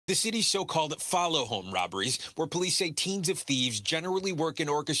The city's so-called follow home robberies, where police say teams of thieves generally work in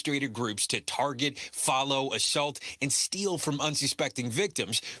orchestrated groups to target, follow, assault, and steal from unsuspecting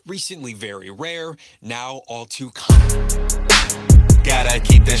victims, recently very rare, now all too common. Gotta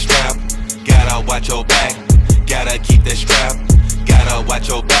keep that strap, gotta watch your back. Gotta keep that strap, gotta watch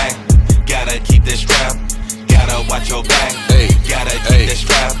your back. Gotta keep that strap, gotta watch your back. Hey, gotta keep that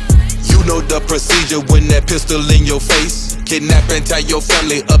strap. You know the procedure when that pistol in your face. Kidnap and tie your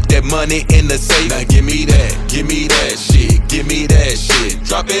family up, that money in the safe. Now give me that shit, give me that shit.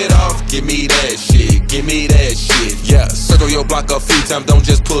 Drop it off, give me that shit, give me that shit. Yeah, circle your block a few times, don't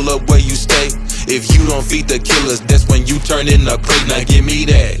just pull up where you stay. If you don't feed the killers, that's when you turn in a prey. Now give me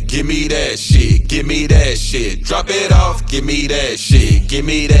that shit, give me that shit. Drop it off, give me that shit, give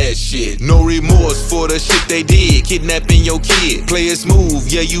me that shit. No remorse for the shit they did, kidnapping your kid. Play it smooth,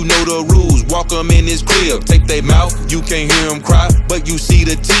 yeah, you know the rules. Walk them in his crib, take they mouth, you can't hear him cry, but you see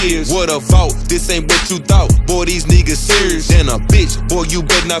the tears. What a vault, this ain't what you thought. Boy, these niggas serious than a bitch. Boy, you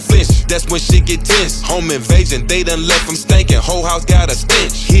better not flinch, that's when shit get tense. Home invasion, they done left them stankin'. Whole house got a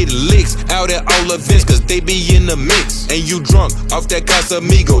stench. Hit licks out at all events, cause they be in the mix. And you drunk off that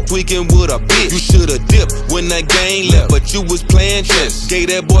Casamigo, tweaking with a bitch. You should've dipped when that gang left, but you was playing chess. Gave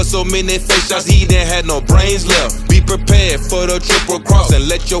that boy so many face shots, he didn't have no brains left. Be prepared for the triple cross and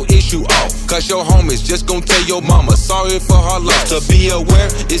let your issue off, cause your homies just gon' tell your mama sorry for her loss. To be aware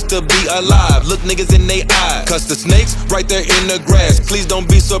is to be alive. Look niggas in they eyes, cause the snakes right there in the grass. Please don't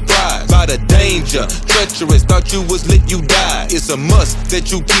be surprised by the danger. Treacherous, thought you was lit, you died. It's a must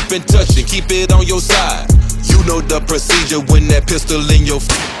that you keep in touch and keep it on your side. You know the procedure when that pistol in your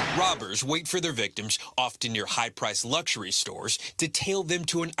Robbers wait for their victims, often near high-priced luxury stores, to tail them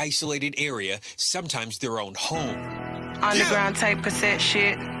to an isolated area, sometimes their own home. Underground tape cassette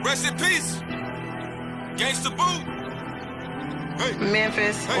shit. Rest in peace, Gangsta Boo. Hey.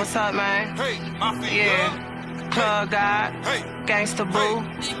 Memphis, hey. What's up, man? Hey, Mafia. Yeah. Club God, hey. Gangsta Boo.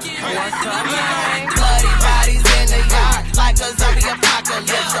 Hey. What's up, man? Bloody bodies in the yard, like a zombie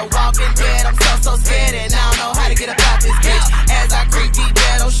apocalypse. The walking dead, I'm so scared, and I don't know how to get about this bitch. As I creep deep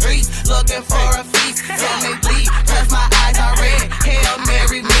ghetto streets, looking for a feast. Till me bleed, cause my eyes are red. Hail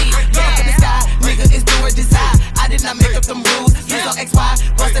Mary me, look in the sky, nigga is doing desire. I did not make up them rules. Please don't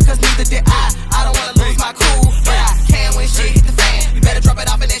XY, busted cause neither did I don't wanna lose my cool, but I can when shit hit the fan. You better drop it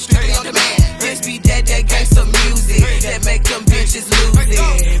off and then strictly on demand. This be that gangsta music that make them bitches lose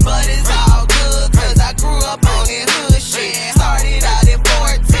it. But it's all good cause I grew up on that hood shit. Started out at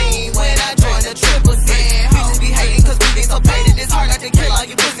 14 when I joined the Triple C. Bitches be hating cause we think so paid. It's hard not to kill all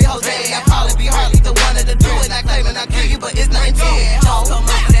you pussy hoes.